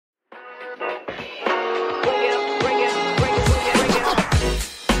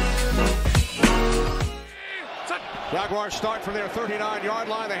Jaguars start from their 39-yard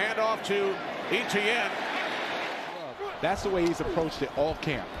line. The handoff to Etienne. That's the way he's approached it all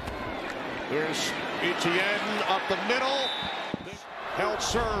camp. Here's Etienne up the middle. Held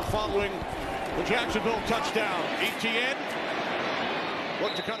serve following the Jacksonville touchdown. Etienne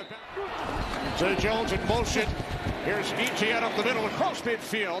looked to cut it back. Zay Jones in motion. Here's Etienne up the middle across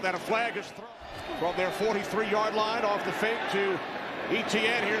midfield, and a flag is thrown from their 43-yard line off the fake to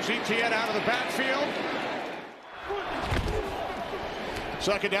Etienne. Here's Etienne out of the backfield.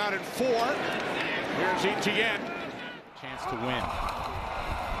 Second down and 4. Here's Etienne. Chance to win.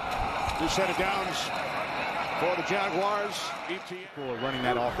 Two set of downs for the Jaguars. Etienne For running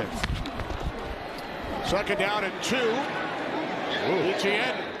that offense. Second down and 2.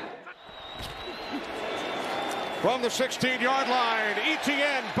 Etienne from the 16-yard line.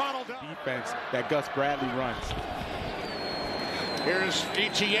 Etienne bottled up. Defense that Gus Bradley runs. Here's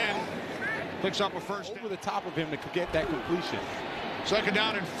Etienne. Picks up a first over the top of him to get that completion. Second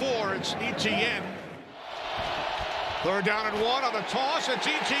down and 4. It's Etienne. Third down and 1 on the toss. It's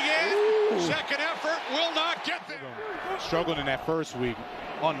Etienne. Ooh. Second effort will not get there. Struggled in that first week.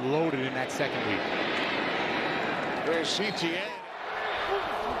 Unloaded in that second week. There's Etienne.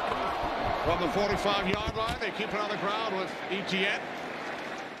 From the 45-yard line, they keep it on the ground with Etienne.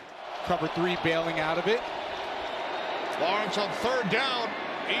 Cover 3 bailing out of it. Lawrence on third down.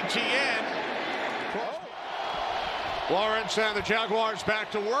 Etienne. Lawrence and the Jaguars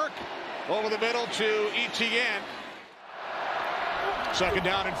back to work. Over the middle to Etienne. Second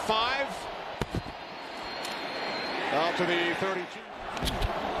down and 5. Out to the 32.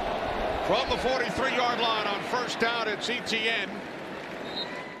 From the 43-yard line on first down, it's Etienne.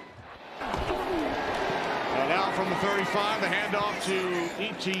 And now from the 35, the handoff to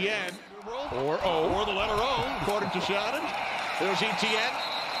Etienne. Or the letter O, according to Shannon. There's Etienne.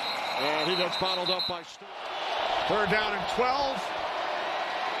 And he gets bottled up by Stewart. Third down and 12.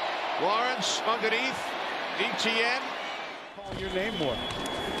 Lawrence underneath. Etienne. Calling your name more.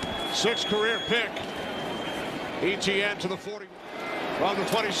 6th career pick. Etienne to the 40. From the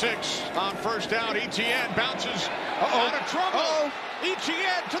 26 on first down. Etienne bounces out of trouble.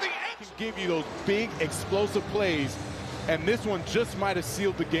 Etienne to the end. Can give you those big explosive plays, and this one just might have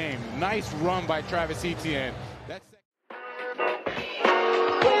sealed the game. Nice run by Travis Etienne.